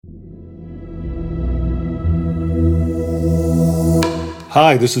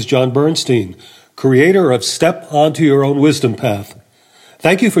Hi, this is John Bernstein, creator of Step Onto Your Own Wisdom Path.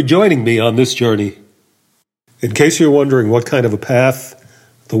 Thank you for joining me on this journey. In case you're wondering what kind of a path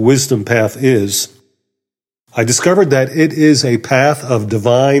the wisdom path is, I discovered that it is a path of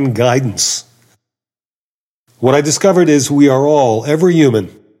divine guidance. What I discovered is we are all, every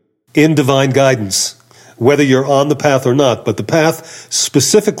human, in divine guidance, whether you're on the path or not. But the path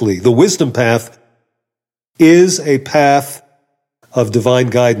specifically, the wisdom path, is a path of divine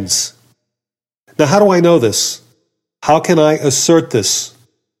guidance. Now, how do I know this? How can I assert this?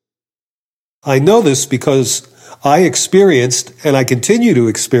 I know this because I experienced, and I continue to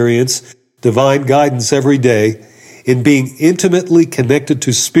experience, divine guidance every day in being intimately connected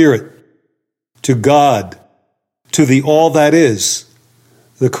to Spirit, to God, to the all that is,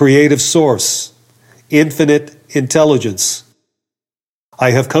 the creative source, infinite intelligence.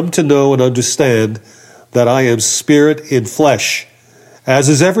 I have come to know and understand that I am spirit in flesh, as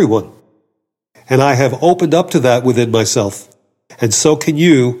is everyone. And I have opened up to that within myself. And so can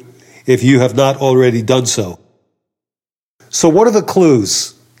you, if you have not already done so. So what are the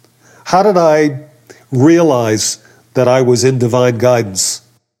clues? How did I realize that I was in divine guidance?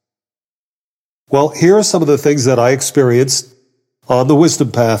 Well, here are some of the things that I experienced on the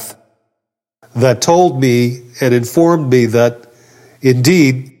wisdom path that told me and informed me that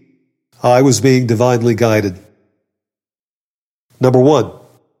indeed I was being divinely guided. Number one,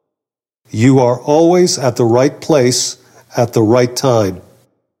 you are always at the right place at the right time.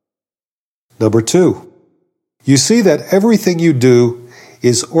 Number two, you see that everything you do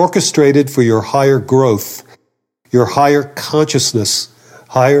is orchestrated for your higher growth, your higher consciousness,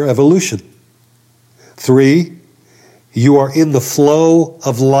 higher evolution. 3, you are in the flow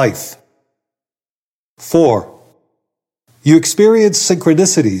of life. 4, you experience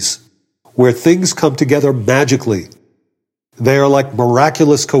synchronicities where things come together magically. They are like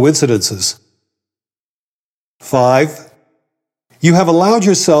miraculous coincidences. 5, you have allowed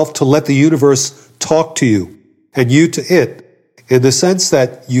yourself to let the universe talk to you and you to it, in the sense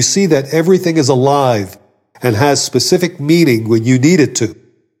that you see that everything is alive and has specific meaning when you need it to.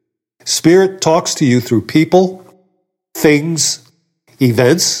 Spirit talks to you through people, things,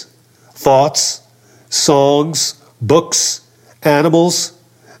 events, thoughts, songs, books, animals,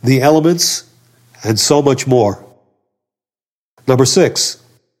 the elements, and so much more. Number 6,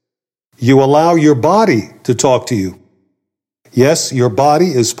 you allow your body to talk to you. Yes, your body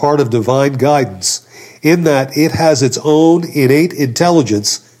is part of divine guidance in that it has its own innate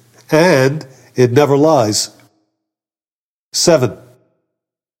intelligence and it never lies. 7,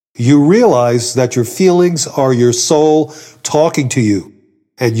 you realize that your feelings are your soul talking to you,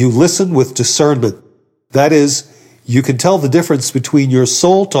 and you listen with discernment. That is, you can tell the difference between your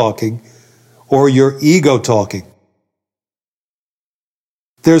soul talking or your ego talking.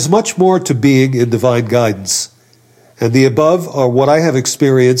 There's much more to being in divine guidance, and the above are what I have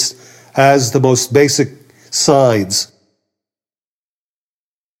experienced as the most basic signs.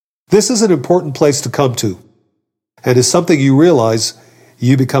 This is an important place to come to, and is something you realize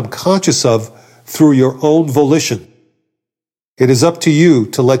you become conscious of through your own volition. It is up to you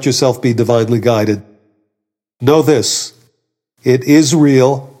to let yourself be divinely guided. Know this, it is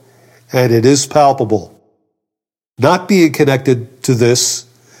real and it is palpable. Not being connected to this,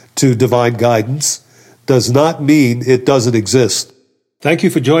 to divine guidance, does not mean it doesn't exist. Thank you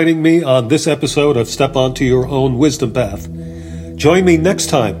for joining me on this episode of Step Onto Your Own Wisdom Path. Join me next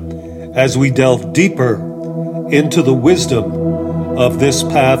time as we delve deeper into the wisdom of this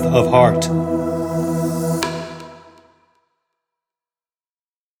path of heart.